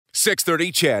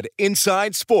630 CHED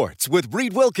Inside Sports with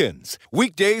Reed Wilkins.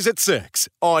 Weekdays at 6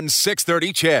 on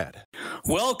 630 CHED.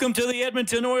 Welcome to the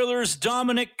Edmonton Oilers.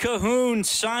 Dominik Kahun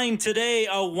signed today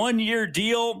a one-year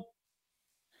deal.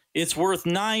 It's worth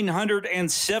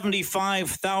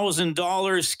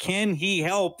 $975,000. Can he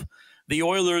help the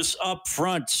Oilers up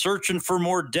front? Searching for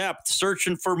more depth.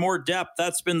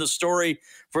 That's been the story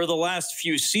for the last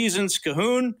few seasons.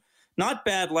 Kahun, not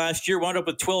bad last year, wound up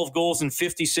with 12 goals in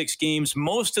 56 games.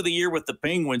 Most of the year with the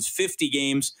Penguins, 50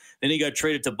 games. Then he got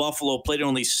traded to Buffalo, played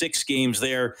only 6 games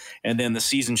there, and then the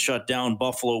season shut down.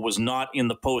 Buffalo was not in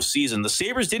the postseason. The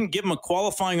Sabres didn't give him a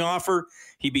qualifying offer.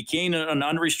 He became an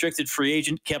unrestricted free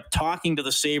agent, kept talking to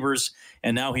the Sabres,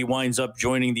 and now he winds up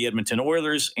joining the Edmonton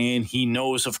Oilers. And he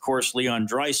knows, of course, Leon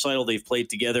Draisaitl. They've played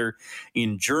together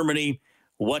in Germany.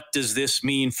 What does this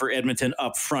mean for Edmonton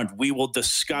up front? We will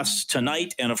discuss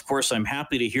tonight. And, of course, I'm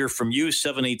happy to hear from you.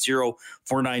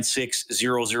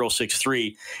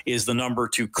 780-496-0063 is the number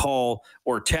to call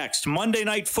or text. Monday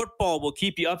Night Football. We'll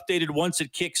keep you updated once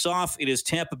it kicks off. It is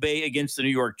Tampa Bay against the New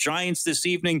York Giants this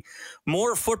evening.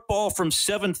 More football from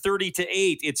 7:30 to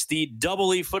 8. It's the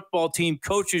Double E Football Team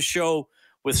Coaches Show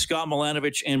with Scott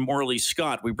Milanovich and Morley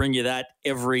Scott. We bring you that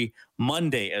every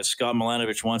Monday as Scott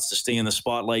Milanovich wants to stay in the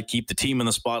spotlight, keep the team in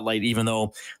the spotlight, even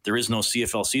though there is no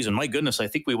CFL season. My goodness, I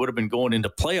think we would have been going into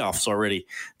playoffs already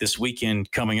this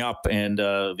weekend coming up, and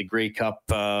the Grey Cup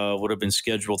would have been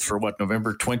scheduled for,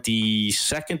 November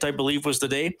 22nd, I believe was the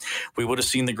day. We would have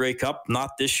seen the Grey Cup,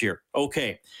 not this year.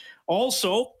 Okay.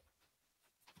 Also,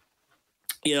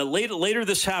 later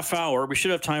this half hour, we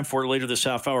should have time for it later this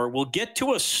half hour. We'll get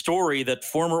to a story that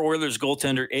former Oilers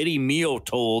goaltender Eddie Mio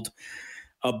told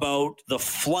about the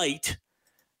flight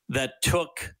that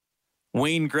took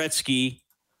Wayne Gretzky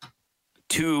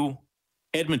to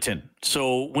Edmonton.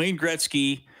 So Wayne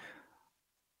Gretzky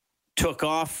took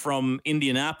off from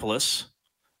Indianapolis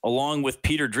along with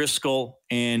Peter Driscoll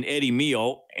and Eddie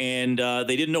Mio, and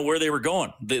they didn't know where they were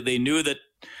going. They knew that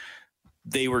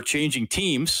they were changing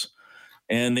teams,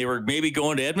 and they were maybe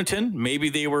going to Edmonton, maybe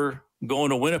they were going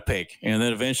to Winnipeg. And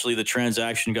then eventually the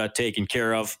transaction got taken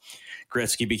care of.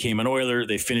 Gretzky became an Oiler.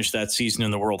 They finished that season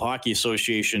in the World Hockey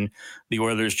Association. The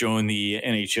Oilers joined the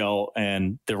NHL,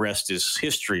 and the rest is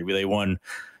history. They won,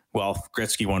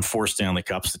 Gretzky won 4 Stanley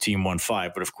Cups. The team won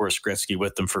 5. But, of course, Gretzky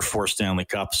with them for 4 Stanley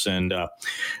Cups and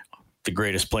the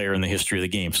greatest player in the history of the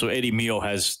game. So Eddie Mio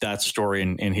has that story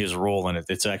and his role in it.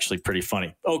 It's actually pretty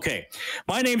funny. Okay.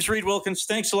 My name's Reed Wilkins.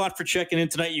 Thanks a lot for checking in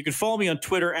tonight. You can follow me on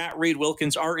Twitter at Reed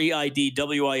Wilkins,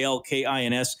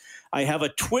 ReidWilkins. I have a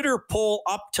Twitter poll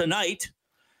up tonight.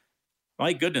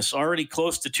 My goodness, already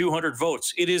close to 200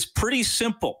 votes. It is pretty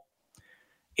simple.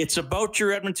 It's about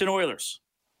your Edmonton Oilers.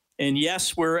 And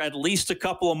yes, we're at least a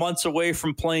couple of months away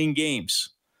from playing games.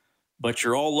 But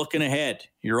you're all looking ahead.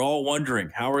 You're all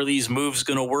wondering, how are these moves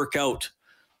going to work out?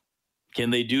 Can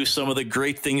they do some of the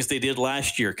great things they did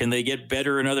last year? Can they get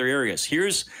better in other areas?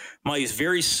 Here's my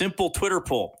very simple Twitter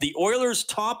poll. The Oilers'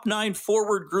 top 9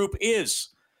 forward group is,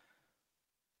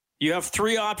 you have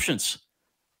 3 options: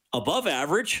 above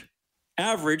average,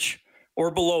 average,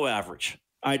 or below average.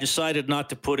 I decided not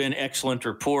to put in excellent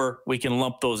or poor. We can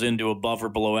lump those into above or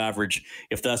below average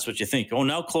if that's what you think. Oh,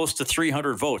 now close to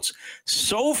 300 votes.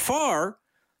 So far,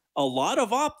 a lot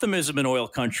of optimism in Oil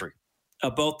Country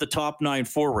about the top 9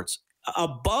 forwards.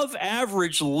 Above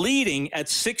average leading at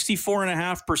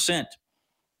 64.5%.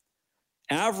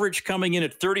 Average coming in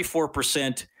at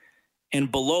 34%,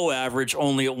 and below average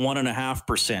only at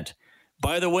 1.5%.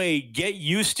 By the way, get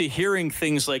used to hearing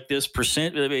things like this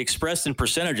expressed in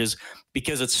percentages,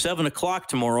 because at 7 o'clock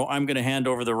tomorrow, I'm going to hand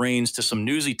over the reins to some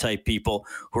newsy type people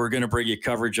who are going to bring you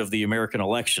coverage of the American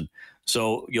election.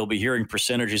 So you'll be hearing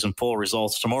percentages and poll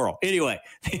results tomorrow. Anyway,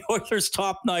 the Oilers'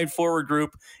 top 9 forward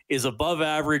group is above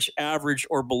average, average,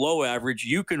 or below average.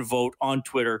 You can vote on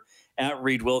Twitter at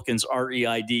Reed Wilkins,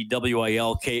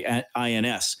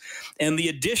 ReidWilkins. And the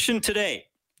addition today,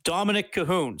 Dominik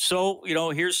Kahun. So,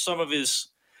 here's some of his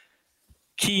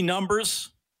key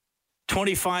numbers.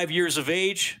 25 years of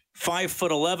age,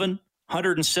 5'11",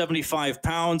 175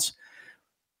 pounds.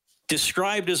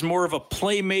 Described as more of a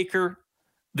playmaker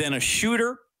than a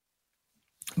shooter,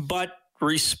 but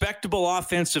respectable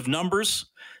offensive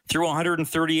numbers through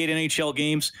 138 NHL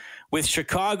games. With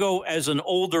Chicago as an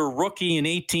older rookie in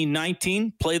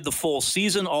 18-19, played the full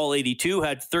season, all 82,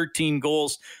 had 13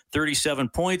 goals, 37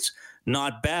 points.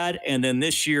 Not bad. And then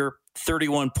this year,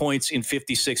 31 points in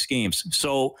 56 games.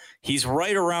 So he's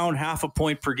right around half a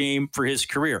point per game for his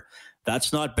career.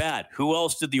 That's not bad. Who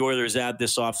else did the Oilers add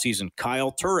this offseason?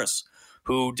 Kyle Turris,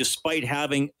 who, despite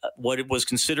having what it was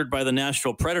considered by the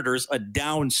Nashville Predators a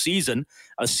down season,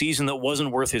 a season that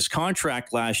wasn't worth his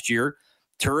contract last year,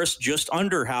 Turris just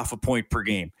under half a point per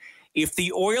game. If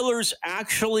the Oilers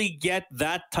actually get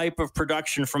that type of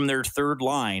production from their third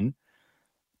line,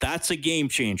 that's a game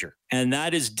changer. And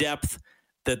that is depth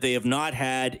that they have not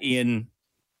had in...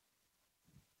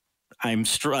 I'm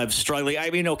struggling. I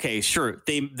mean, okay, sure.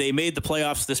 They made the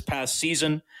playoffs this past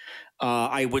season.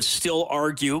 I would still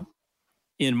argue,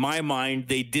 in my mind,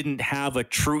 they didn't have a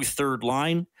true third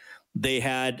line. They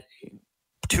had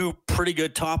two pretty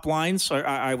good top lines.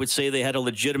 I would say they had a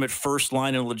legitimate first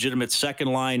line and a legitimate second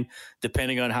line,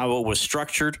 depending on how it was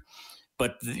structured.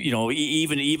 But, you know,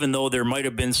 even though there might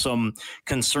have been some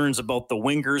concerns about the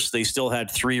wingers, they still had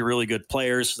three really good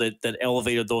players that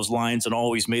elevated those lines and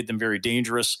always made them very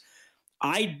dangerous.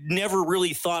 I never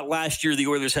really thought last year the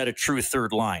Oilers had a true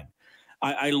third line.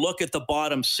 I look at the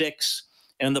bottom six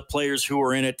and the players who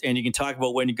were in it, and you can talk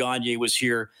about when Gagne was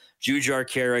here, Jujhar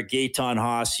Khaira, Gaetan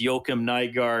Haas, Joakim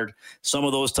Nygard, some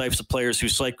of those types of players who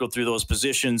cycled through those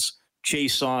positions,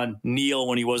 Chiasson, Neal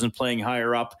when he wasn't playing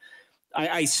higher up.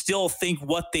 I still think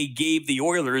what they gave the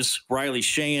Oilers, Riley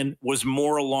Sheahan, was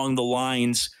more along the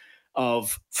lines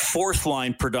of fourth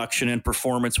line production and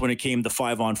performance when it came to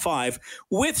 5-on-5,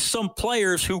 with some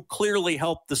players who clearly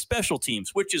helped the special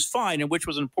teams, which is fine and which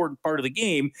was an important part of the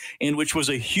game and which was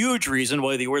a huge reason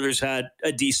why the Oilers had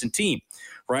a decent team.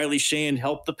 Riley Sheahan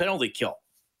helped the penalty kill.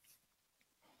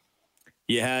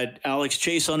 You had Alex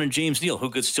Chiasson and James Neal, who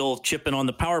could still chip in on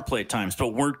the power play at times,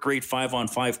 but weren't great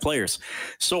 5-on-5 players.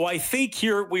 So I think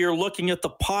here we are looking at the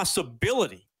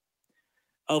possibility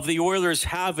of the Oilers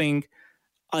having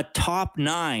a top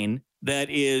nine that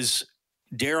is,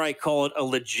 dare I call it, a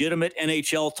legitimate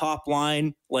NHL top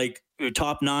line, like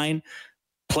top nine,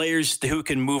 players who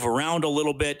can move around a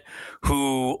little bit,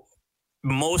 who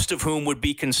most of whom would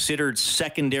be considered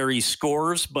secondary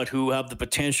scorers, but who have the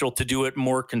potential to do it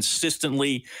more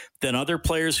consistently than other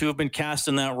players who have been cast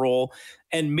in that role.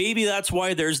 And maybe that's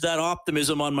why there's that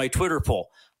optimism on my Twitter poll.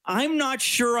 I'm not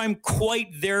sure I'm quite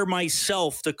there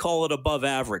myself to call it above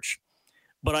average,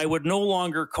 but I would no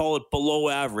longer call it below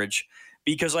average,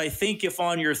 because I think if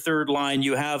on your third line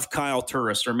you have Kyle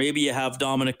Turris, or maybe you have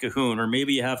Dominik Kahun, or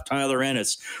maybe you have Tyler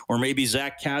Ennis, or maybe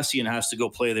Zach Kassian has to go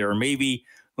play there, or maybe,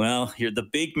 well, here the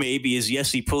big maybe is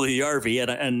Jesse Puljujärvi,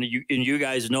 and you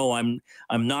guys know I'm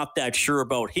not that sure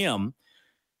about him,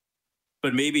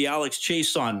 but maybe Alex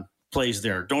Chiasson plays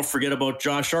there. Don't forget about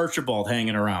Josh Archibald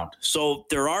hanging around. So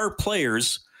there are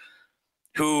players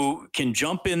who can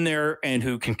jump in there and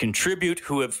who can contribute,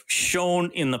 who have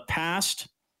shown in the past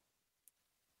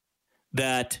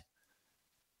that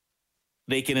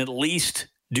they can at least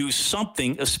do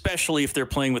something, especially if they're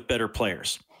playing with better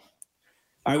players.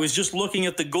 I was just looking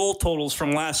at the goal totals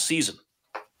from last season.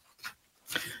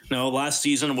 No, last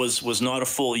season was not a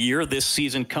full year. This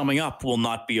season coming up will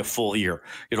not be a full year.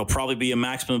 It'll probably be a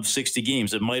maximum of 60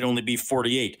 games. It might only be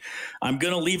 48. I'm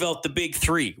going to leave out the big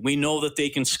three. We know that they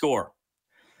can score.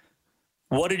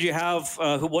 What did you have?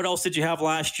 What else did you have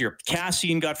last year?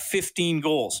 Kassian got 15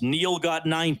 goals. Neal got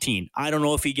 19. I don't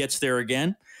know if he gets there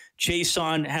again.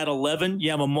 Chiasson had 11.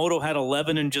 Yamamoto had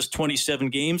 11 in just 27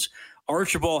 games.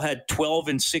 Archibald had 12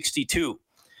 in 62.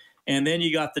 And then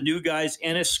you got the new guys.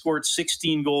 Ennis scored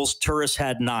 16 goals. Turris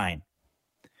had 9.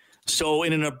 So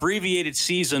in an abbreviated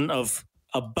season of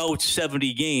about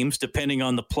 70 games, depending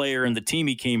on the player and the team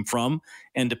he came from,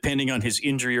 and depending on his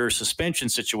injury or suspension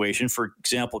situation. For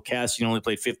example, Kassian only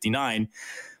played 59.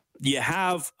 You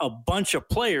have a bunch of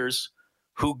players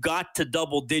who got to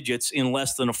double digits in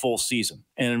less than a full season.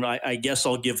 And I guess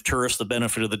I'll give Turris the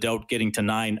benefit of the doubt getting to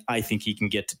 9. I think he can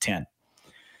get to 10.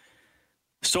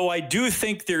 So I do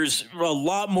think there's a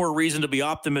lot more reason to be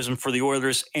optimism for the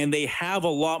Oilers, and they have a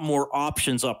lot more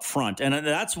options up front. And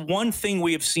that's one thing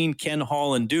we have seen Ken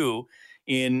Holland do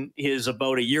in his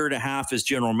about a year and a half as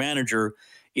general manager,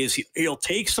 is he'll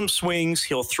take some swings,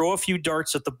 he'll throw a few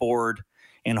darts at the board,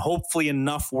 and hopefully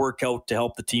enough work out to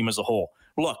help the team as a whole.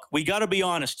 Look, we got to be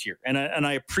honest here, and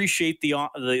I appreciate the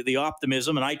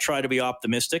optimism, and I try to be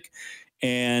optimistic.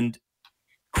 And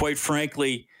quite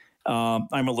frankly,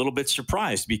 I'm a little bit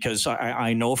surprised, because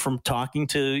I know from talking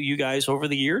to you guys over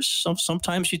the years,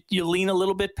 sometimes you lean a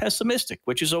little bit pessimistic,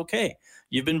 which is okay.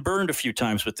 You've been burned a few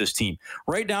times with this team.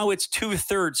 Right now, it's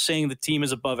 2/3 saying the team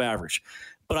is above average.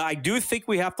 But I do think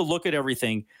we have to look at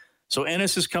everything. So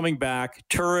Ennis is coming back.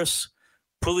 Turris,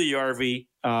 Puljujärvi,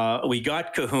 we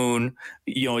got Kahun.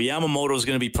 Yamamoto is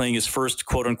going to be playing his first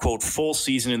quote-unquote full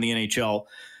season in the NHL.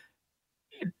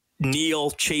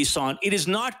 Neal, Chiasson. It is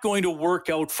not going to work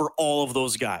out for all of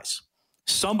those guys.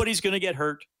 Somebody's going to get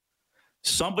hurt.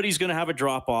 Somebody's going to have a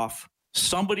drop-off.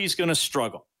 Somebody's going to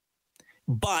struggle.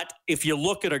 But if you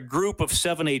look at a group of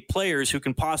 7-8 players who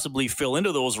can possibly fill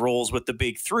into those roles with the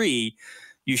big three,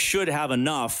 you should have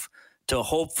enough to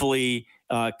hopefully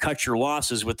cut your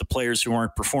losses with the players who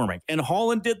aren't performing. And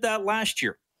Holland did that last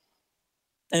year.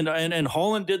 And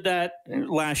Holland did that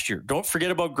last year. Don't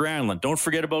forget about Granlund. Don't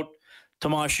forget about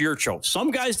Tomas Jurcho.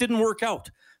 Some guys didn't work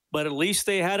out, but at least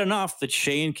they had enough that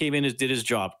Shane came in and did his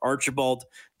job. Archibald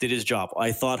did his job.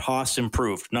 I thought Haas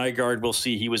improved. Nygaard, we'll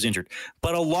see, he was injured.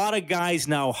 But a lot of guys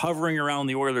now hovering around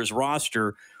the Oilers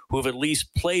roster who have at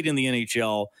least played in the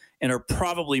NHL and are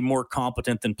probably more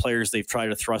competent than players they've tried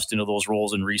to thrust into those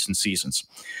roles in recent seasons.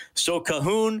 So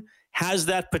Kahun has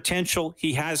that potential.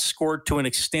 He has scored to an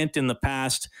extent in the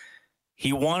past.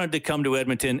 He wanted to come to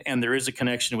Edmonton, and there is a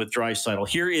connection with Draisaitl.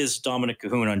 Here is Dominik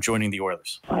Kahun on joining the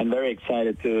Oilers. I'm very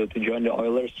excited to join the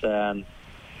Oilers, and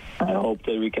I hope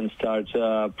that we can start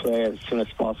play as soon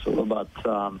as possible. But,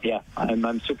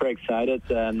 I'm super excited,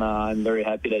 and I'm very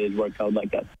happy that it worked out like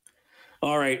that.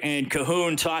 All right, and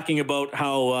Kahun talking about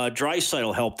how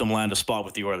Draisaitl helped them land a spot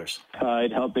with the Oilers.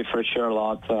 It helped me for sure a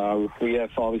lot. We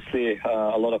have obviously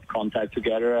a lot of contact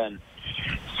together, and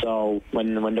so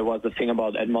when there was the thing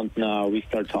about Edmonton, we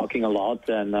started talking a lot,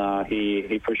 and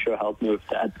he for sure helped me with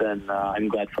that, and I'm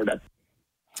glad for that.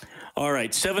 All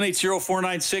right,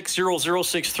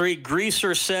 780-496-0063.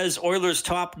 Greaser says Oilers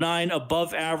top 9,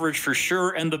 above average for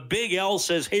sure. And the Big L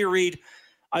says, hey, Reed,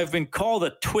 I've been called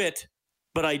a twit,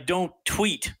 but I don't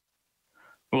tweet.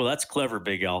 Well, that's clever,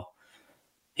 Big L.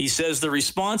 He says the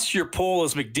response to your poll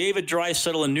is McDavid,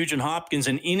 Draisaitl, and Nugent Hopkins,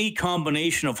 and any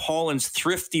combination of Holland's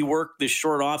thrifty work this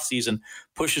short offseason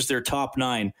pushes their top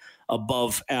 9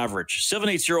 above average.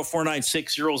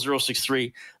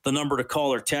 780-496-0063, the number to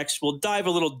call or text. We'll dive a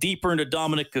little deeper into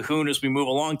Dominik Kahun as we move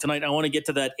along tonight. I want to get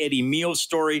to that Eddie Mio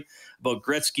story about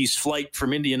Gretzky's flight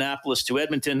from Indianapolis to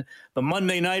Edmonton. The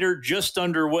Monday Nighter just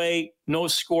underway. No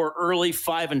score early,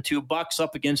 5-2 Bucks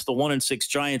up against the 1-6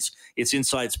 Giants. It's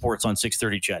Inside Sports on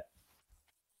 630 Chet.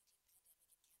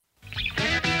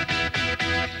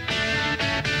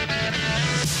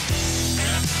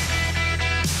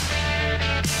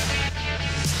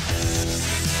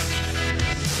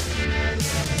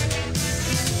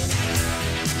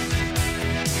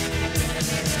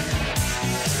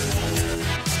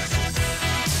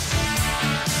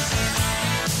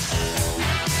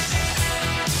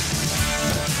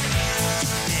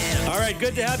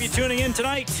 Good to have you tuning in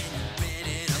tonight.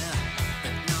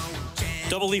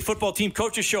 Double E Football Team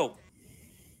Coaches Show.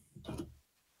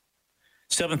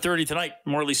 7:30 tonight.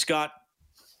 Morley Scott.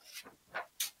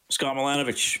 Scott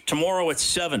Milanovich. Tomorrow at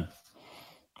 7.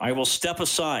 I will step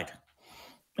aside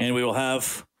and we will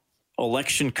have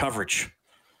election coverage.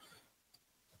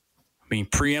 Being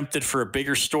preempted for a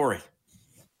bigger story.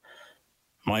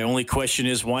 My only question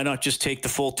is, why not just take the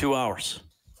full 2 hours?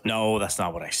 No, that's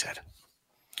not what I said.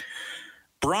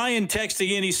 Brian texting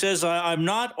in, he says, I'm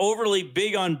not overly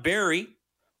big on Barry,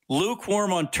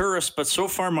 lukewarm on Turris, but so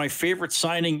far my favorite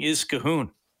signing is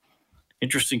Kahun.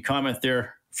 Interesting comment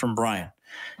there from Brian.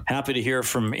 Happy to hear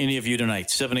from any of you tonight.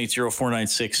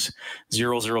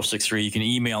 780-496-0063. You can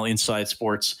email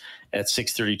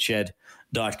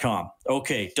insidesports@630ched.com.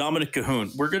 Okay, Dominik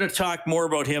Kahun. We're going to talk more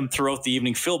about him throughout the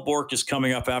evening. Phil Bourque is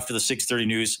coming up after the 6:30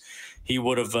 news. He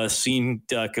would have seen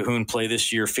Kahun play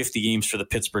this year, 50 games for the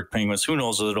Pittsburgh Penguins. Who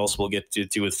knows what else we'll get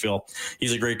to with Phil.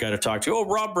 He's a great guy to talk to. Oh,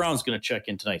 Rob Brown's going to check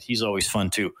in tonight. He's always fun,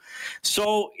 too.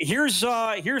 So here's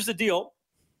the deal.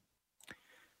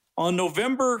 On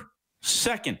November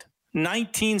 2nd,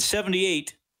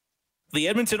 1978, the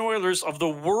Edmonton Oilers of the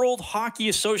World Hockey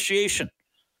Association.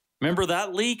 Remember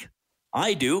that league?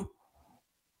 I do.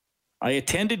 I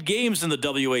attended games in the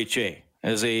WHA.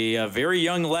 As a very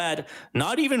young lad,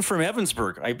 not even from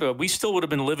Evansburg. We still would have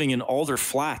been living in Alder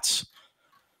Flats.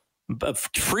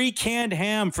 Free canned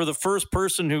ham for the first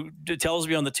person who tells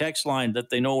me on the text line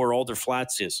that they know where Alder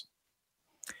Flats is.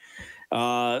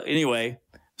 Anyway,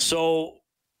 so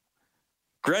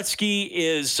Gretzky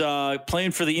is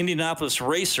playing for the Indianapolis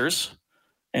Racers,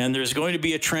 and there's going to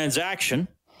be a transaction.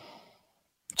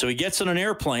 So he gets on an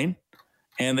airplane,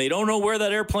 and they don't know where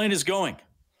that airplane is going.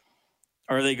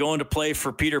 Are they going to play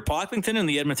for Peter Pocklington and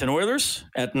the Edmonton Oilers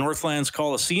at Northlands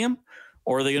Coliseum?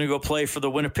 Or are they going to go play for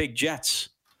the Winnipeg Jets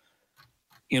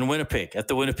in Winnipeg at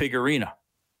the Winnipeg Arena?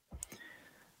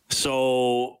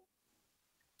 So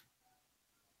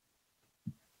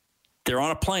they're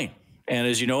on a plane. And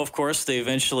as you know, of course, they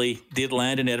eventually did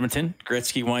land in Edmonton.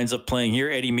 Gretzky winds up playing here.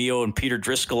 Eddie Mio and Peter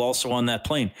Driscoll also on that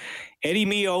plane. Eddie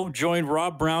Mio joined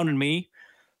Rob Brown and me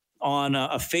on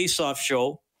a face-off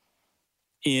show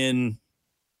in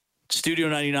Studio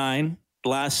 99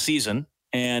 last season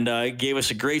and gave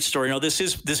us a great story. Now,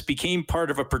 this became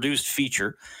part of a produced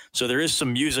feature, so there is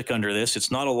some music under this.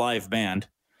 It's not a live band.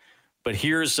 But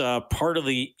here's part of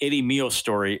the Eddie Mio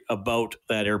story about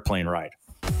that airplane ride.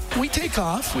 We take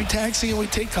off, we taxi and we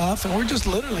take off, and we're just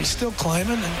literally still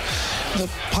climbing, and the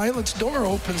pilot's door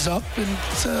opens up, and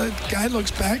the guy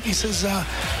looks back, he says,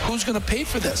 who's going to pay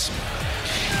for this?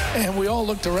 And we all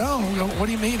looked around, and we go, what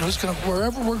do you mean, who's going to,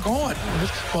 wherever we're going?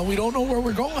 Well, we don't know where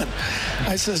we're going.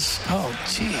 I says, oh,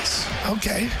 geez,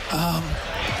 okay.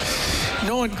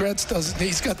 Knowing Gretz doesn't,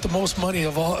 he's got the most money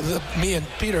of all, me and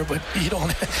Peter, but he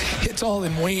don't, it's all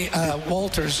in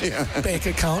Walter's bank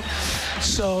account.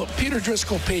 So Peter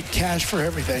Driscoll paid cash for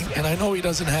everything, and I know he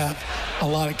doesn't have a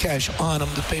lot of cash on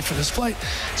him to pay for this flight.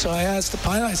 So I asked the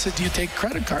pilot, I said, do you take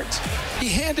credit cards? He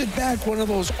handed back one of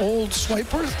those old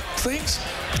swiper things.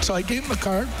 So I gave him the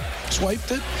card, swiped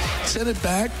it, sent it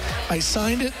back. I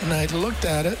signed it, and I looked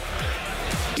at it.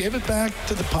 Gave it back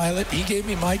to the pilot. He gave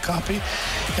me my copy,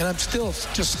 and I'm still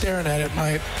just staring at it.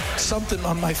 Something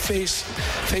on my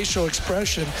facial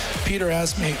expression. Peter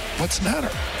asked me, "What's the matter?"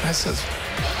 I says,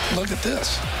 "Look at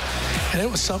this," and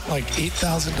it was something like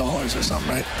 $8,000 or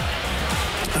something, right?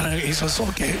 And he says,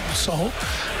 okay, so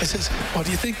I says, well,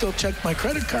 do you think they'll check my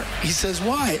credit card? He says,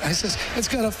 why? I says, it's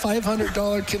got a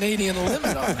 $500 Canadian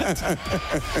limit on it.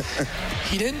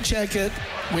 He didn't check it.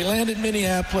 We landed in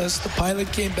Minneapolis. The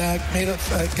pilot came back,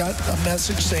 got a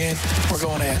message saying, we're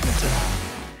going to Edmonton.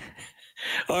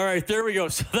 All right, there we go.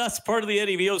 So that's part of the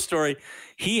Eddie Mio story.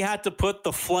 He had to put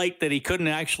the flight that he couldn't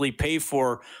actually pay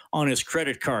for on his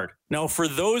credit card. Now, for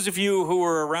those of you who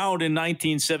were around in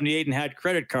 1978 and had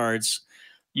credit cards,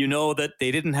 you know that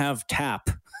they didn't have tap.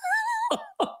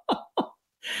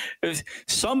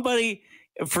 Somebody,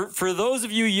 for those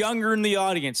of you younger in the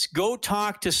audience, go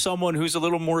talk to someone who's a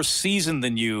little more seasoned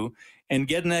than you and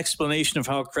get an explanation of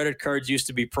how credit cards used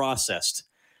to be processed.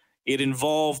 It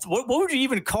involved, what would you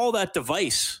even call that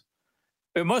device?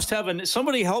 It must have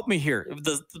somebody help me here.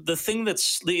 The thing that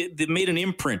made an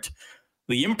imprint.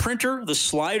 The imprinter, the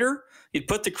slider, you'd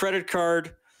put the credit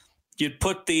card, you'd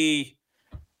put the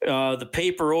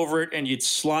paper over it, and you'd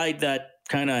slide that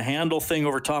kind of handle thing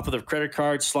over top of the credit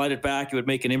card, slide it back. It would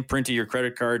make an imprint of your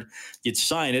credit card. You'd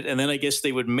sign it, and then I guess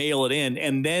they would mail it in,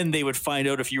 and then they would find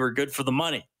out if you were good for the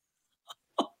money.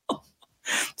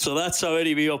 So that's how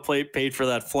Eddie Mio paid for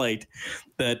that flight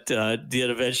that did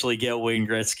eventually get Wayne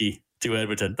Gretzky to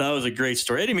Edmonton. That was a great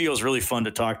story. Eddie Mio is really fun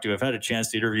to talk to. I've had a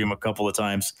chance to interview him a couple of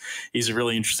times. He's a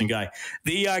really interesting guy.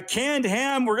 The canned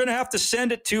ham, we're going to have to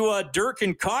send it to Dirk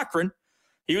and Cochrane.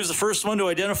 He was the first one to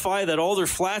identify that Alder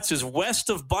Flats is west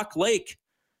of Buck Lake.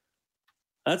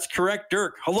 That's correct,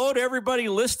 Dirk. Hello to everybody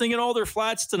listening in Alder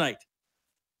Flats tonight.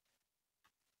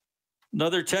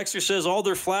 Another texter says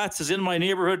Alder Flats is in my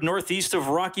neighborhood northeast of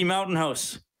Rocky Mountain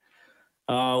House.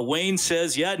 Wayne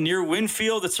says, yeah, near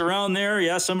Winfield. It's around there.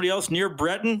 Yeah, somebody else near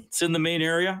Breton. It's in the main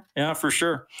area. Yeah, for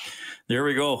sure. There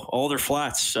we go. Alder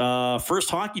Flats. First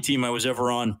hockey team I was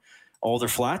ever on. Alder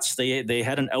Flats. They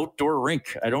had an outdoor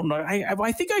rink. I don't know.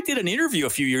 I think I did an interview a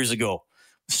few years ago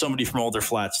with somebody from Alder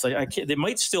Flats. They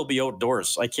might still be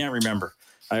outdoors. I can't remember.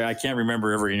 I can't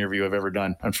remember every interview I've ever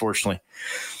done, unfortunately.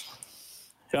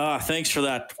 Thanks for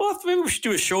that. Well, maybe we should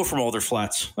do a show from Alder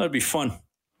Flats. That'd be fun.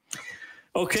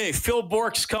 Okay, Phil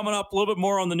Bourque's coming up. A little bit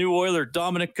more on the new Oiler,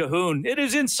 Dominik Kahun. It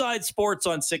is Inside Sports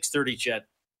on 630 CHED.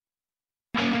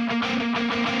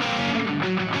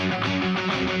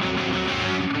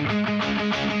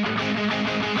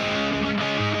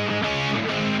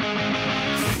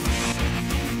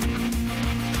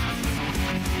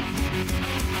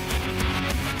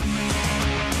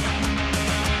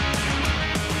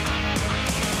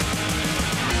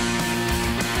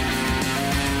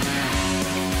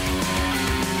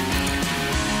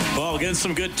 Getting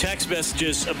some good text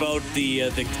messages about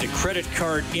the credit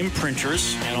card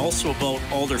imprinters and also about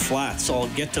Alder Flats. I'll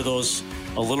get to those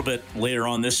a little bit later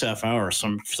on this half hour.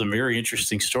 Some very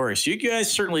interesting stories. You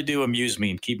guys certainly do amuse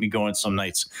me and keep me going some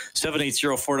nights.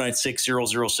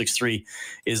 780-496-0063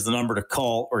 is the number to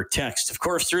call or text. Of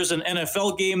course, there is an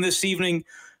NFL game this evening.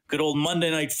 Good old Monday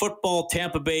Night Football.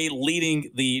 Tampa Bay leading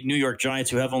the New York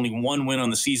Giants, who have only one win on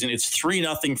the season. It's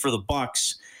 3-0 for the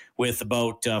Bucs, with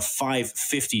about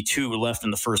 5:52 left in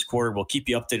the first quarter. We'll keep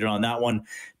you updated on that one.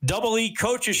 Double E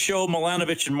Coaches Show,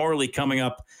 Milanovic and Morley coming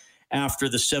up after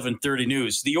the 7:30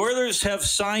 news. The Oilers have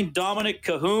signed Dominik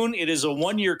Kahun. It is a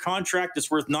one-year contract.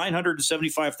 It's worth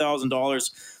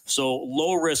 $975,000. So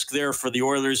low risk there for the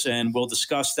Oilers, and we'll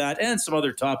discuss that and some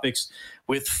other topics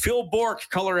with Phil Bourque,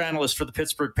 color analyst for the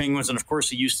Pittsburgh Penguins, and of course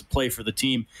he used to play for the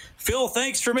team. Phil,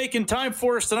 thanks for making time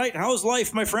for us tonight. How's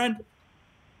life, my friend?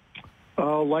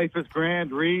 Life is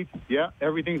grand, Reed. Yeah,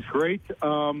 everything's great.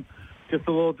 Just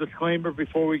a little disclaimer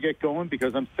before we get going,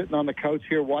 because I'm sitting on the couch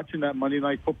here watching that Monday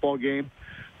Night Football game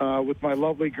with my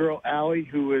lovely girl, Allie,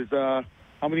 who is, how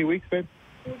many weeks, babe?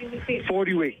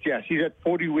 40 weeks, yeah. She's at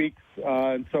 40 weeks,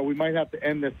 and so we might have to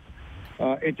end this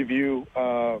interview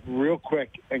real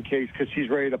quick because she's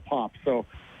ready to pop. So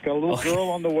got a little girl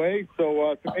on the way,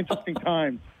 so some interesting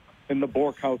times in the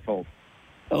Bourque household.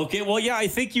 Okay, well, yeah, I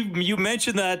think you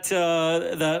mentioned that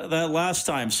last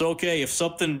time. So, okay, if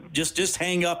something, just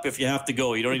hang up if you have to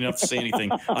go. You don't even have to say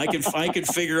anything. I can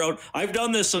figure out. I've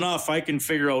done this enough. I can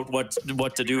figure out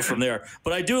what to do from there.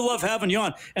 But I do love having you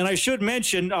on. And I should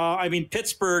mention,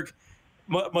 Pittsburgh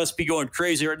must be going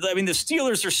crazy. I mean, the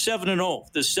Steelers are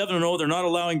 7-0. The 7-0. They're not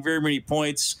allowing very many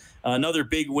points. Another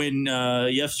big win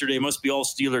yesterday. Must be all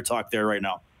Steeler talk there right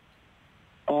now.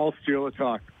 All Steeler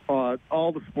talk.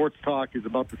 All the sports talk is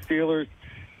about the Steelers.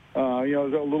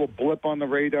 There's a little blip on the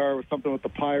radar or something with the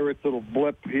Pirates, a little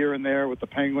blip here and there with the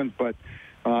Penguins, but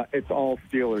it's all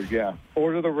Steelers, yeah.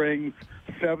 Order the rings,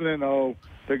 7-0.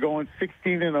 They're going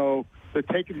 16-0. They're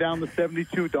taking down the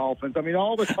 72 Dolphins. I mean,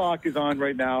 all the talk is on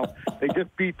right now. They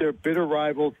just beat their bitter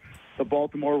rivals, the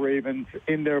Baltimore Ravens,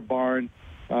 in their barn,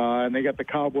 and they got the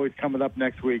Cowboys coming up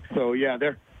next week. So,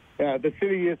 the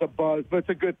city is abuzz, but it's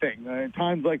a good thing. In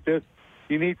times like this,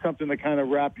 you need something to kind of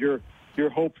wrap your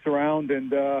hopes around, and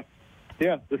the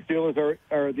Steelers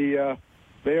are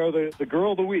the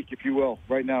girl of the week, if you will,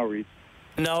 right now, Reed.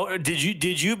 Now,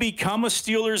 did you become a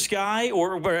Steelers guy,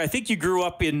 or I think you grew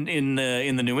up in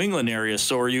the New England area?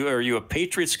 So are you a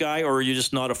Patriots guy, or are you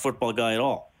just not a football guy at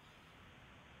all?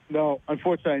 No,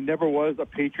 unfortunately, I never was a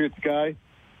Patriots guy.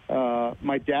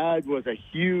 My dad was a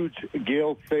huge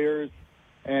Gale Sayers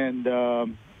and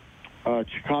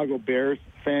Chicago Bears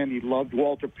fan. He loved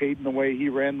Walter Payton, the way he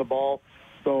ran the ball.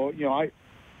 So,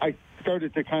 I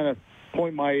started to kind of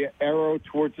point my arrow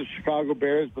towards the Chicago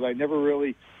Bears, but I never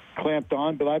really clamped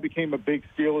on. But I became a big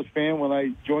Steelers fan when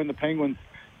I joined the Penguins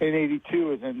in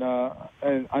 '82 as an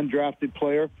undrafted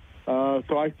player.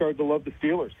 So I started to love the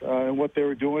Steelers and what they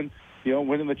were doing,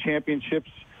 winning the championships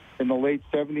in the late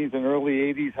 70s and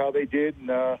early 80s, how they did.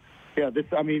 And,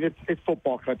 it's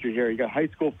football country here. You got high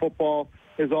school football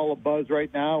is all a buzz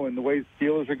right now, and the way the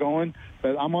Steelers are going.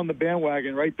 But I'm on the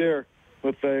bandwagon right there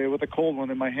with a cold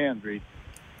one in my hand, Reed.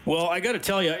 Well, I got to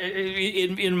tell you,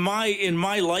 in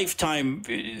my lifetime,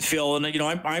 Phil, and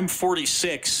I'm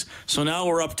 46, so now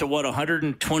we're up to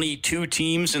 122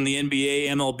 teams in the NBA,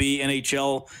 MLB,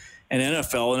 NHL, and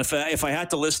NFL. And if I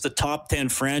had to list the top 10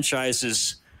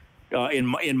 franchises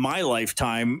in my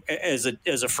lifetime as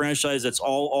a franchise that's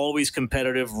always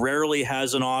competitive, rarely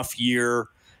has an off year,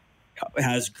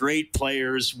 has great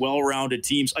players, well-rounded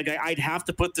teams, I'd have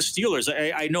to put the Steelers.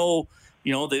 I know,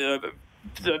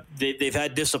 they've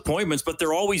had disappointments, but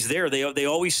they're always there. They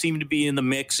always seem to be in the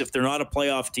mix. If they're not a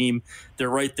playoff team,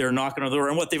 they're right there knocking on the door.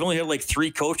 And they've only had like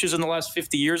 3 coaches in the last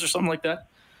 50 years or something like that?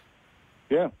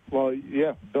 Yeah, well,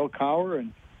 yeah, Bill Cowher,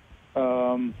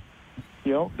 and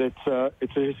it's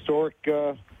a historic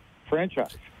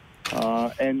franchise.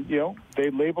 And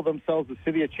they label themselves the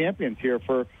city of champions here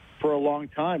for a long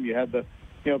time. You had the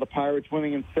Pirates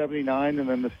winning in '79, and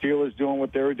then the Steelers doing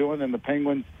what they were doing, and the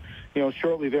Penguins,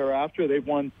 shortly thereafter. They've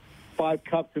won 5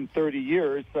 cups in 30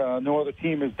 years. No other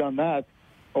team has done that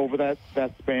over that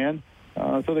span.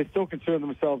 So they still consider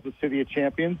themselves the city of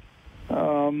champions.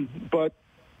 But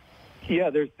yeah,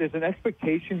 there's an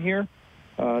expectation here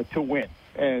to win,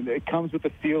 and it comes with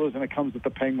the Steelers and it comes with the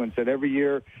Penguins. That every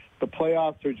year the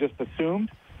playoffs are just assumed,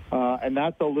 and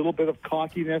that's a little bit of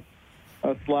cockiness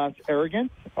 /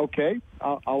 arrogance. Okay,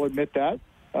 I'll admit that.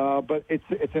 But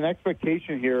it's an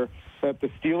expectation here that the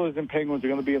Steelers and Penguins are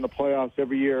going to be in the playoffs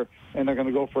every year, and they're going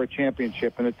to go for a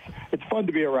championship. And it's fun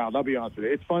to be around. I'll be honest with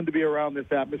you. It's fun to be around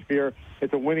this atmosphere.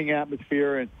 It's a winning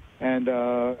atmosphere, and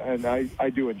I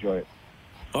do enjoy it.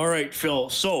 All right, Phil.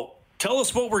 So tell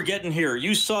us what we're getting here.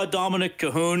 You saw Dominik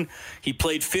Kahun. He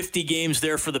played 50 games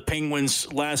there for the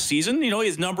Penguins last season.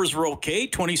 His numbers were okay,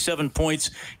 27 points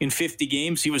in 50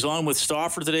 games. He was on with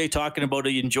Stauffer today talking about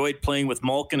he enjoyed playing with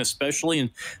Malkin especially and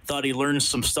thought he learned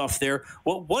some stuff there.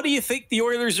 What do you think the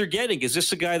Oilers are getting? Is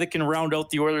this a guy that can round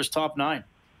out the Oilers' top 9?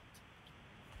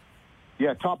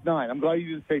 Yeah, top 9. I'm glad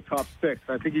you didn't say top 6.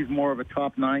 I think he's more of a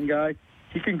top 9 guy.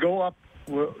 He can go up,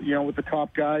 with the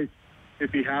top guys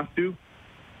if he has to.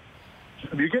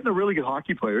 You're getting a really good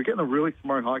hockey player. You're getting a really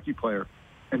smart hockey player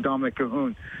in Dominik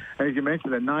Kahun. And as you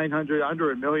mentioned, at 900,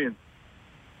 under $1 million,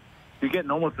 you're getting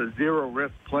almost a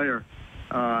zero-risk player.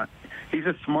 He's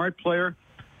a smart player.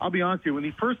 I'll be honest with you, when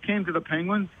he first came to the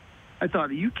Penguins, I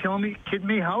thought, are you kidding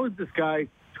me? How is this guy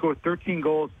scored 13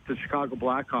 goals to the Chicago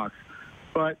Blackhawks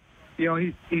but,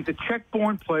 he's a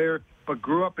Czech-born player, but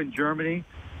grew up in Germany.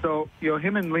 So,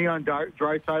 him and Leon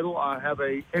Draisaitl have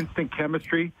a instant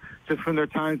chemistry just from their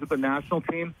times with the national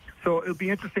team. So it'll be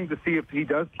interesting to see if he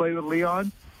does play with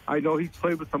Leon. I know he's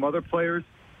played with some other players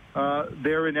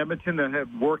there in Edmonton that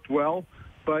have worked well.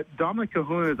 But Dominik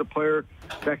Kahun is a player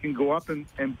that can go up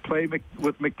and play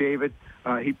with McDavid.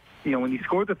 When he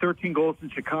scored the 13 goals in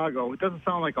Chicago, it doesn't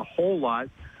sound like a whole lot,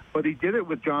 but he did it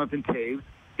with Jonathan Toews.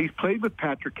 He's played with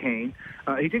Patrick Kane.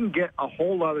 He didn't get a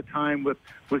whole lot of time with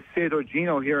Sid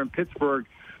Ogino here in Pittsburgh,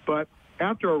 but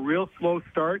after a real slow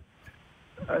start,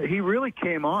 he really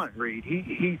came on, Reed.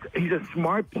 He's a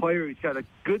smart player. He's got a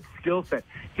good skill set.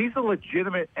 He's a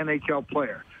legitimate NHL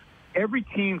player. Every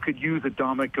team could use a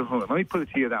Dominik Kahun. Let me put it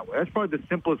to you that way. That's probably the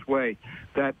simplest way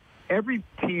that every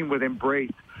team would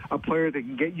embrace a player that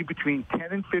can get you between 10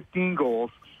 and 15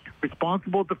 goals,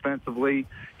 responsible defensively.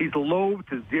 He's low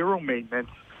to zero maintenance,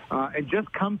 and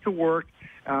just come to work.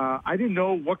 I didn't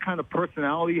know what kind of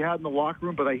personality he had in the locker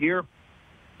room, but I hear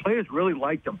players really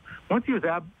liked him. Once he was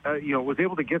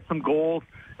able to get some goals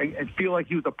and feel like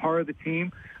he was a part of the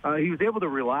team, he was able to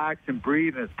relax and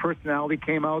breathe, and his personality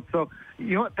came out. So,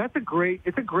 it's a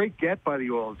great get by the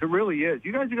Oilers. It really is.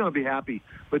 You guys are going to be happy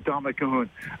with Dominik Kahun.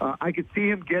 I could see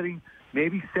him getting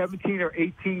maybe 17 or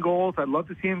 18 goals. I'd love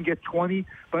to see him get 20,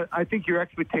 but I think your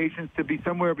expectations to be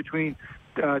somewhere between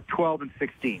 12 and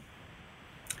 16.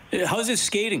 How's his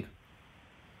skating?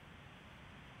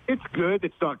 It's good.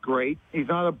 It's not great. He's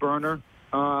not a burner.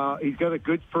 He's got a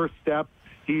good first step.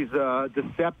 He's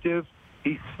deceptive.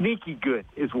 He's sneaky good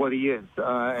is what he is,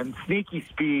 and sneaky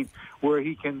speed where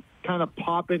he can kind of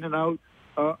pop in and out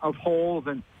of holes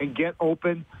and get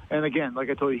open. And again, like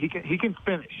I told you, he can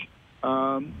finish.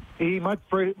 He might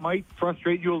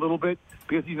frustrate you a little bit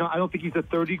because I don't think he's a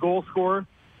 30-goal scorer,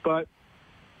 but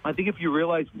I think if you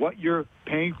realize what you're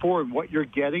paying for and what you're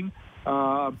getting,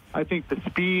 I think the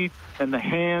speed and the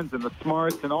hands and the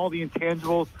smarts and all the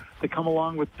intangibles that come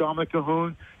along with Dominik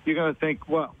Kahun, you're going to think,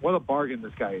 what a bargain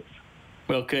this guy is.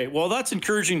 Okay, well, that's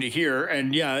encouraging to hear.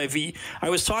 And yeah, I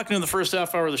was talking in the first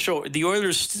half hour of the show, the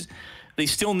Oilers, they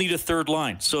still need a third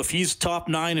line. So if he's top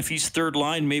 9, if he's third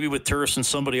line, maybe with Turris and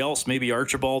somebody else, maybe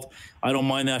Archibald, I don't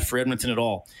mind that for Edmonton at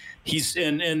all. He's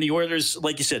and the Oilers,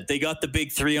 like you said, they got the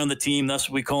big three on the team. That's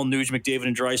what we call Nuge, McDavid,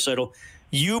 and Draisaitl.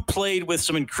 You played with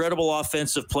some incredible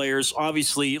offensive players.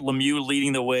 Obviously, Lemieux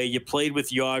leading the way. You played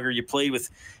with Yager. You played with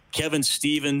Kevin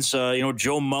Stevens.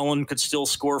 Joe Mullen could still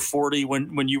score 40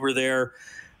 when you were there.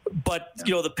 But,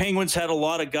 the Penguins had a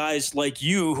lot of guys like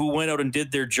you who went out and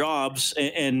did their jobs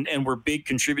and were big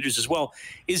contributors as well.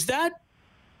 Is that,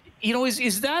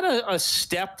 is that a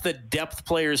step that depth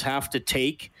players have to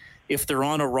take if they're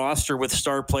on a roster with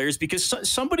star players? Because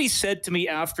somebody said to me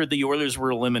after the Oilers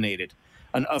were eliminated,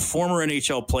 a former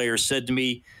NHL player said to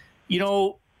me,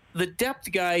 the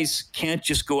depth guys can't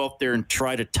just go out there and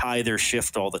try to tie their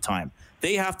shift all the time.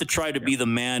 They have to try to be the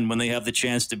man when they have the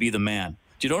chance to be the man.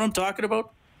 Do you know what I'm talking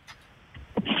about?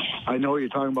 I know what you're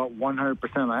talking about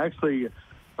 100%. I actually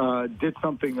did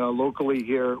something locally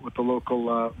here with the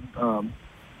local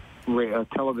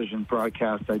television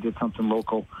broadcast. I did something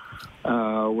local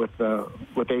with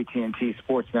AT&T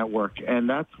Sports Network, and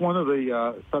that's one of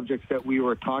the subjects that we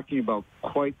were talking about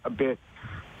quite a bit.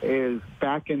 Is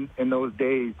back in those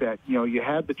days that you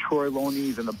had the Troy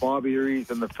Loneys and the Bob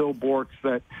Eries and the Phil Bourques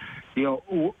that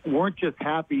weren't just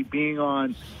happy being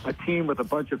on a team with a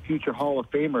bunch of future Hall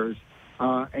of Famers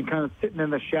and kind of sitting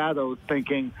in the shadows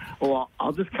thinking, well,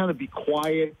 I'll just kind of be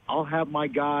quiet. I'll have my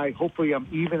guy. Hopefully I'm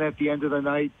even at the end of the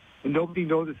night and nobody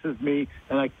notices me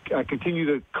and I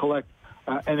continue to collect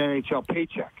an NHL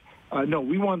paycheck. No,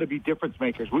 we wanted to be difference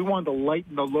makers. We wanted to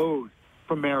lighten the load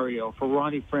for Mario, for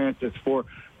Ronnie Francis, for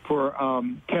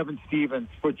Kevin Stevens,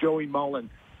 for Joey Mullen,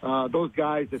 those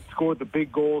guys that scored the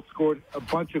big goals, scored a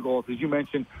bunch of goals, as you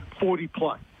mentioned,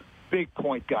 40-plus, big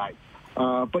point guys.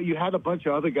 But you had a bunch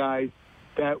of other guys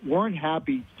that weren't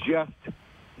happy just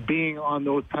being on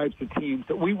those types of teams.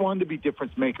 That we wanted to be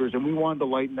difference makers, and we wanted to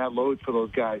lighten that load for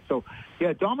those guys. So,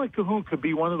 yeah, Dominik Kahun could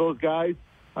be one of those guys.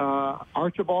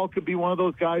 Archibald could be one of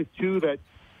those guys, too, that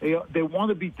they want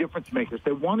to be difference makers.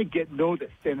 They want to get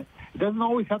noticed. And it doesn't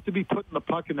always have to be putting the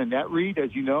puck in the net, Reed,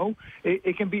 as you know.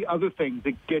 It can be other things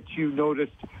that get you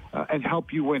noticed and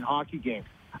help you win hockey games.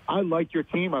 I like your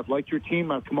team. I've liked your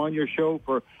team. I've come on your show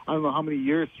for I don't know how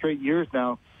many straight years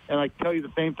now, and I tell you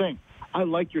the same thing. I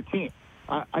like your team.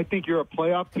 I think you're a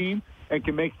playoff team and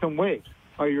can make some waves.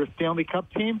 Are you a Stanley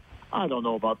Cup team? I don't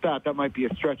know about that. That might be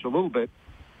a stretch a little bit.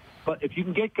 But if you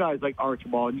can get guys like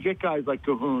Archibald and you get guys like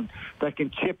Kahun that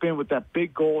can chip in with that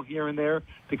big goal here and there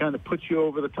to kind of put you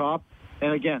over the top,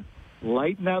 and again,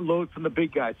 lighten that load from the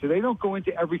big guys. So they don't go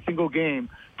into every single game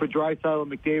for Draisaitl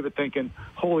and McDavid thinking,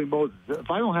 holy Moses,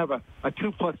 if I don't have a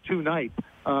 2+2 night,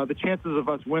 the chances of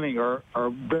us winning are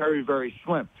very, very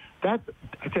slim. I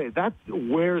tell you, that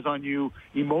wears on you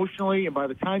emotionally, and by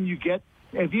the time you get,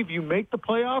 if you make the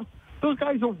playoffs, those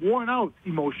guys are worn out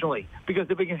emotionally because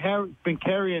they've been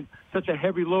carrying such a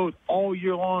heavy load all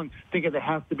year long, thinking it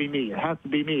has to be me, it has to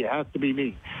be me, it has to be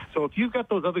me. So if you've got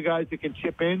those other guys that can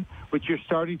chip in, which you're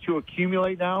starting to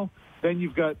accumulate now, then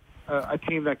you've got a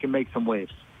team that can make some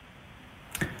waves.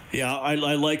 Yeah, I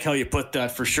like how you put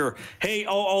that for sure. Hey,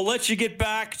 I'll let you get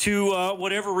back to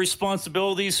whatever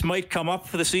responsibilities might come up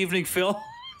for this evening, Phil.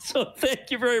 So thank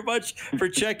you very much for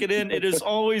checking in. It is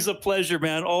always a pleasure,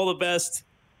 man. All the best.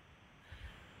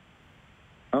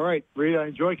 All right, Reed, I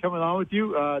enjoy coming on with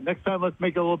you. Next time, let's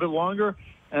make it a little bit longer,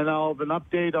 and I'll have an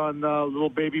update on little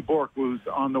baby Bourque, who's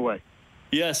on the way.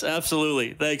 Yes,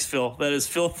 absolutely. Thanks, Phil. That is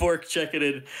Phil Bourque checking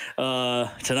in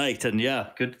tonight, and yeah,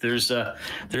 good. There's a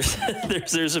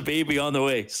baby on the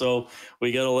way, so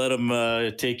we got to let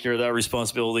him take care of that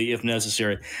responsibility if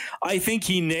necessary. I think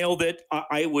he nailed it.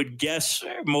 I would guess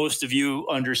most of you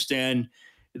understand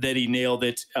that he nailed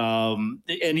it. And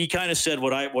he kind of said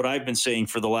what I've been saying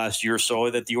for the last year or so,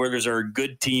 that the Oilers are a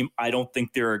good team. I don't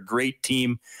think they're a great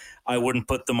team. I wouldn't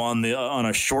put them on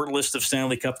a short list of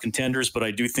Stanley Cup contenders, but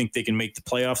I do think they can make the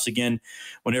playoffs again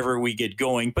whenever we get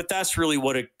going. But that's really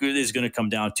what it is going to come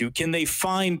down to. Can they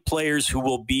find players who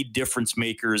will be difference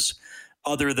makers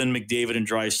other than McDavid and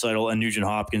Draisaitl and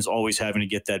Nugent-Hopkins always having to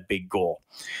get that big goal?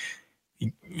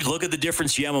 You look at the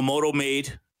difference Yamamoto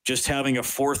made, just having a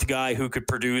fourth guy who could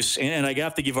produce. And I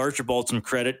have to give Archibald some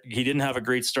credit. He didn't have a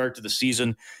great start to the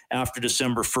season. After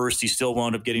December 1st, he still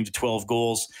wound up getting to 12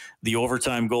 goals. The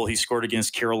overtime goal he scored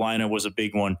against Carolina was a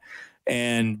big one.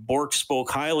 And Bourque spoke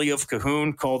highly of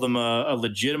Kahun, called him a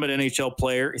legitimate NHL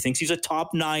player. He thinks he's a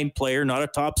top 9 player, not a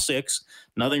top 6.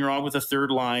 Nothing wrong with the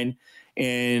third line.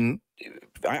 And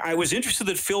I was interested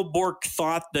that Phil Bourque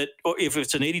thought that if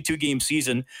it's an 82-game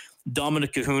season,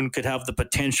 Dominik Kahun could have the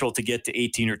potential to get to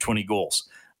 18 or 20 goals.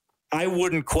 I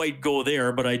wouldn't quite go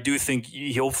there, but I do think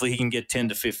hopefully he can get 10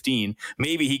 to 15.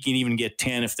 Maybe he can even get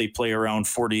 10 if they play around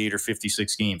 48 or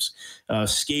 56 games.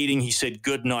 Skating, he said,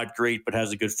 good, not great, but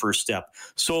has a good first step.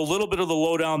 So a little bit of the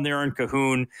lowdown there on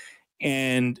Kahun.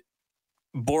 And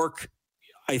Bourque,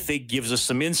 I think, gives us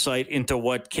some insight into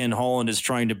what Ken Holland is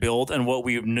trying to build and what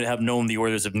we have known the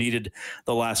Oilers have needed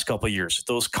the last couple of years.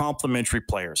 Those complementary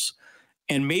players.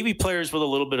 And maybe players with a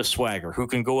little bit of swagger who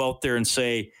can go out there and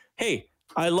say, hey,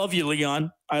 I love you, Leon.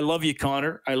 I love you,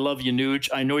 Connor. I love you, Nuge.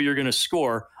 I know you're going to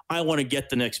score. I want to get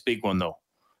the next big one, though.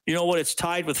 You know what? It's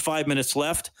tied with 5 minutes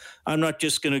left. I'm not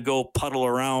just going to go puddle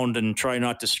around and try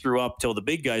not to screw up till the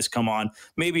big guys come on.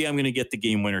 Maybe I'm going to get the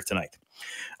game winner tonight.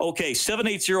 Okay,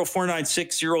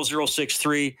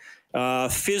 780-496-0063.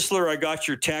 Fizzler, I got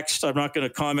your text. I'm not going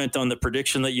to comment on the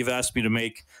prediction that you've asked me to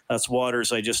make. That's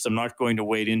waters I'm not going to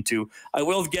wade into. I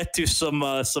will get to some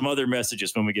other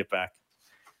messages when we get back.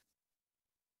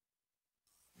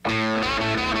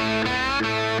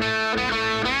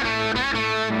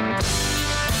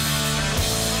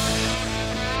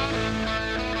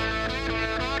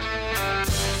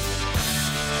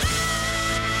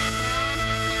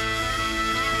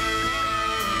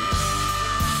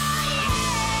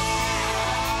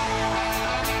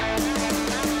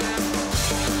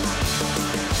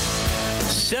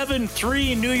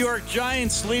 7-3 New York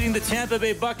Giants leading the Tampa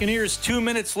Bay Buccaneers. 2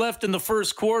 minutes left in the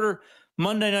first quarter.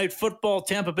 Monday Night Football,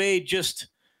 Tampa Bay just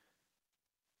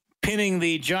pinning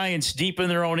the Giants deep in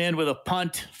their own end with a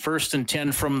punt. 1st and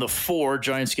 10 from the 4.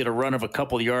 Giants get a run of a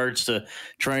couple of yards to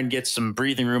try and get some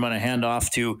breathing room on a handoff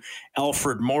to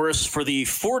Alfred Morris. For the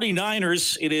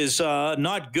 49ers, it is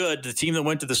not good. The team that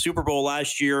went to the Super Bowl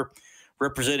last year,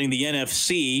 representing the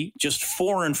NFC, just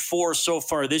 4-4 so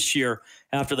far this year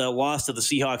after that loss to the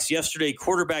Seahawks yesterday.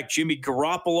 Quarterback Jimmy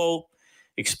Garoppolo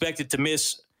expected to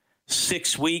miss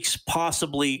 6 weeks,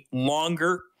 possibly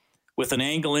longer with an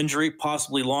ankle injury,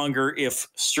 possibly longer if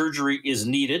surgery is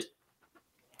needed.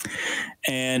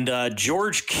 And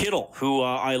George Kittle, who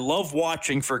I love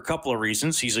watching for a couple of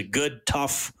reasons. He's a good,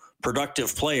 tough,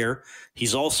 productive player.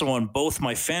 He's also on both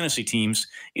my fantasy teams,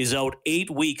 is out 8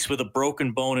 weeks with a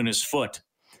broken bone in his foot.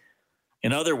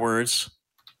 In other words,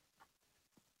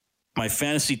 my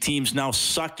fantasy teams now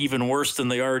suck even worse than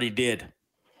they already did.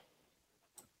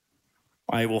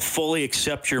 I will fully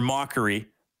accept your mockery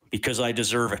because I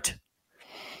deserve it.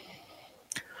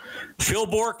 Phil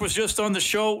Bourque was just on the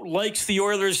show, likes the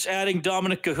Oilers adding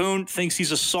Dominik Kahun, thinks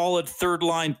he's a solid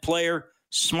third-line player,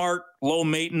 smart, low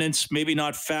maintenance, maybe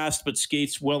not fast, but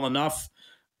skates well enough.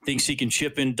 thinks he can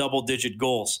chip in double-digit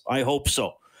goals. I hope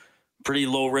so. Pretty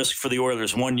low risk for the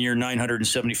Oilers. 1 year,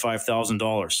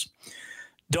 $975,000.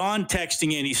 Don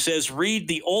texting in. He says, Reed,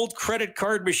 the old credit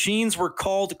card machines were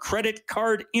called credit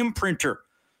card imprinter.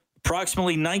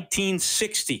 Approximately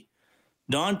 1960.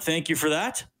 Don, thank you for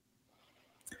that.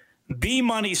 B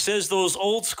Money says those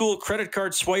old school credit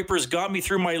card swipers got me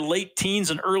through my late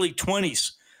teens and early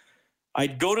 20s.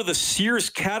 I'd go to the Sears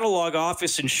catalog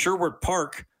office in Sherwood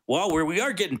Park. Well, we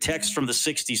are getting texts from the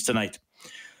 60s tonight.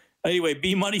 Anyway,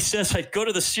 B Money says I'd go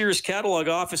to the Sears catalog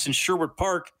office in Sherwood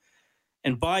Park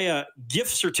and buy a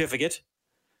gift certificate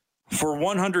for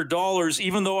 $100,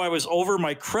 even though I was over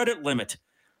my credit limit.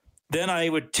 Then I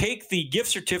would take the gift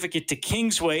certificate to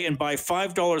Kingsway and buy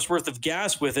 $5 worth of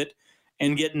gas with it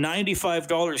and get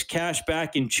 $95 cash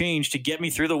back in change to get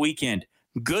me through the weekend.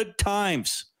 Good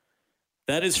times.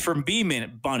 That is from B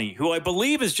Bunny, who I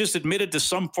believe has just admitted to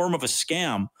some form of a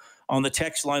scam on the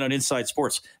text line on Inside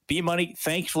Sports. B Money,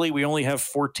 thankfully, we only have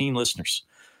 14 listeners.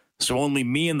 So only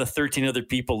me and the 13 other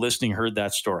people listening heard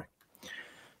that story.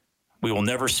 We will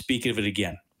never speak of it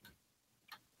again.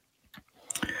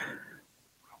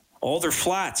 Alder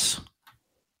Flats.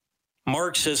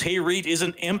 Mark says, hey, Reed,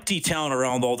 isn't Empty Town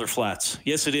around Alder Flats?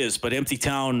 Yes, it is, but Empty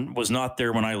Town was not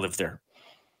there when I lived there.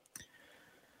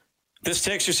 This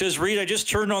texter says, Reed, I just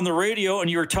turned on the radio and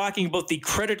you were talking about the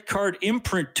credit card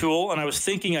imprint tool, and I was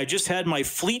thinking I just had my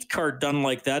fleet card done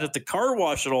like that at the car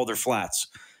wash at Alder Flats.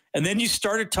 And then you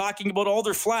started talking about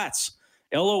Alder Flats.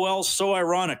 LOL, so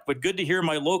ironic, but good to hear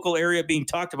my local area being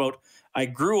talked about. I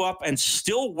grew up and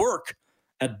still work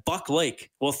at Buck Lake.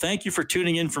 Well, thank you for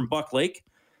tuning in from Buck Lake.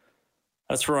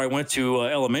 That's where I went to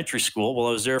elementary school. Well,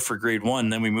 I was there for grade 1,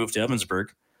 then we moved to Evansburg.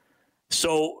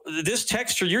 So this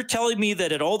texter, you're telling me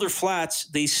that at Alder Flats,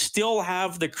 they still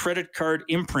have the credit card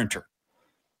imprinter.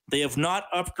 They have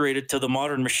not upgraded to the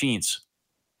modern machines.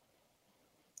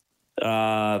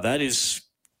 That is,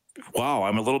 wow,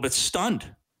 I'm a little bit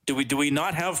stunned. Do we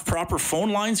not have proper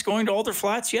phone lines going to Alder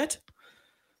Flats yet?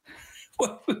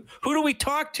 Who do we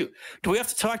talk to? Do we have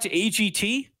to talk to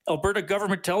AGT, Alberta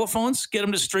Government Telephones, get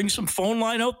them to string some phone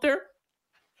line out there?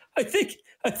 I think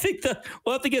that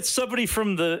we'll have to get somebody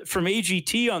from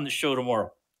AGT on the show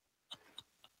tomorrow.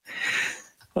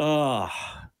 Rob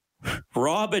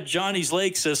at Johnny's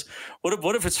Lake says,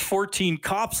 what if it's 14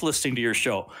 cops listening to your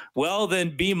show? Well,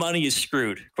 then B Money is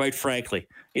screwed, quite frankly.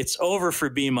 It's over for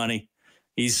B Money.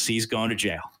 He's going to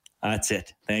jail. That's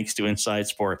it. Thanks to Inside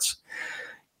Sports.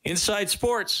 Inside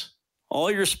Sports, all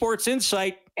your sports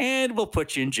insight, and we'll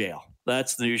put you in jail.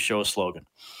 That's the new show slogan.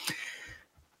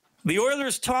 The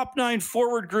Oilers' top 9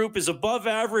 forward group is above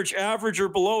average, average, or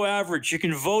below average. You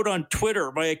can vote on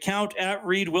Twitter. My account at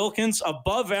Reed Wilkins.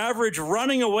 Above average,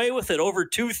 running away with it, over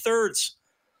 2/3.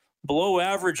 Below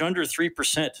average, under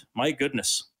 3%. My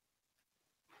goodness.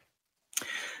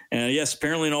 And yes,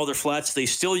 apparently in Alder Flats, they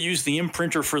still use the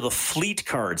imprinter for the fleet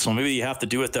card. So maybe you have to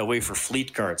do it that way for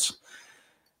fleet cards.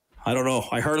 I don't know.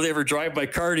 I hardly ever drive my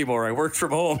car anymore. I work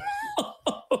from home.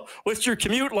 What's your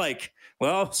commute like?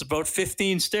 Well, it's about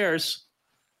 15 stairs.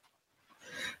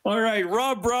 All right,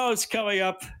 Rob Brow's coming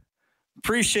up.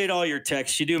 Appreciate all your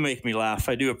texts. You do make me laugh.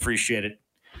 I do appreciate it.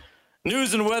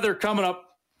 News and weather coming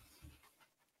up.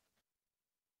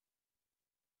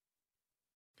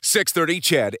 630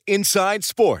 CHED Inside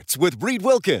Sports with Reed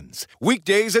Wilkins.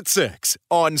 Weekdays at 6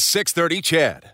 on 630 CHED.